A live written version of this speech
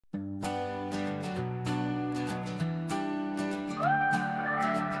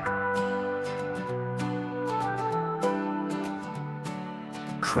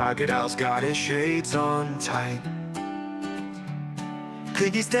Crocodile's got his shades on tight.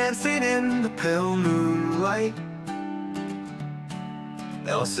 Piggy's dancing in the pale moonlight.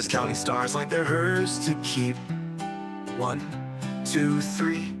 Elsa's counting stars like they're hers to keep. 1, 2,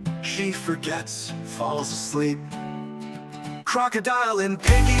 3, she forgets, falls asleep. Crocodile and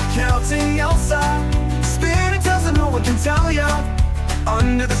Piggy counting Elsa, spinning tales that no one can tell ya.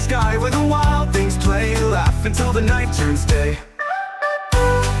 Under the sky where the wild things play, laugh until the night turns day.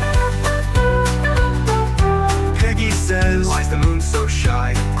 Piggy says, why's the moon so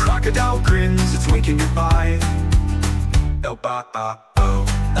shy? Crocodile grins, it's winking goodbye.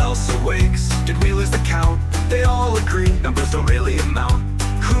 Oh, Elsa wakes, did we lose the count? They all agree, numbers don't really amount.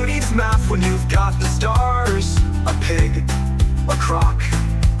 Who needs math when you've got the stars? A pig, a croc,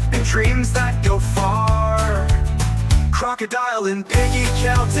 and dreams that go far. Crocodile and Piggy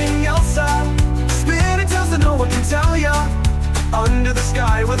counting Elsa, spinning tales that no one can tell ya. Under the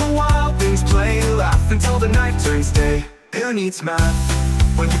sky where the wild things play, laugh until the night turns day. Who needs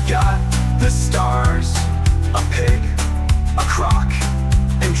math when you've got the stars? A pig, a croc,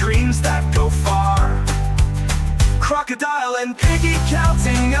 and dreams that go far. Crocodile and Piggy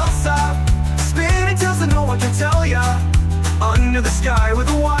counting Elsa, spinning tales that no one can tell ya. Under the sky where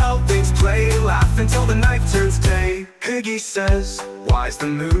the wild things play, laugh until the night turns day. Piggy says, why's the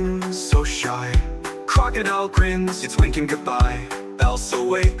moon so shy? Crocodile grins, it's winking goodbye. Elsa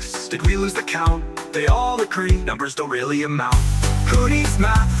wakes, did we lose the count? They all agree, numbers don't really amount. Who needs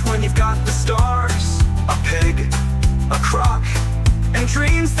math when you've got the stars? A pig, a croc, and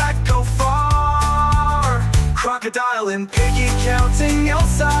dreams that go far. Crocodile and Piggy counting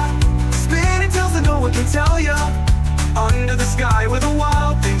Elsa, spinning tales that no one can tell ya. Under the sky where the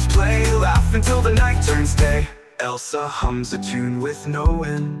wild things play, laugh until the night turns day. Elsa hums a tune with no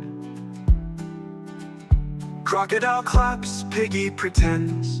end. Crocodile claps, Piggy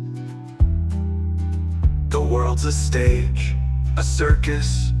pretends. The world's a stage, a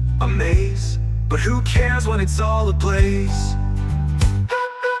circus, a maze, but who cares when it's all ablaze?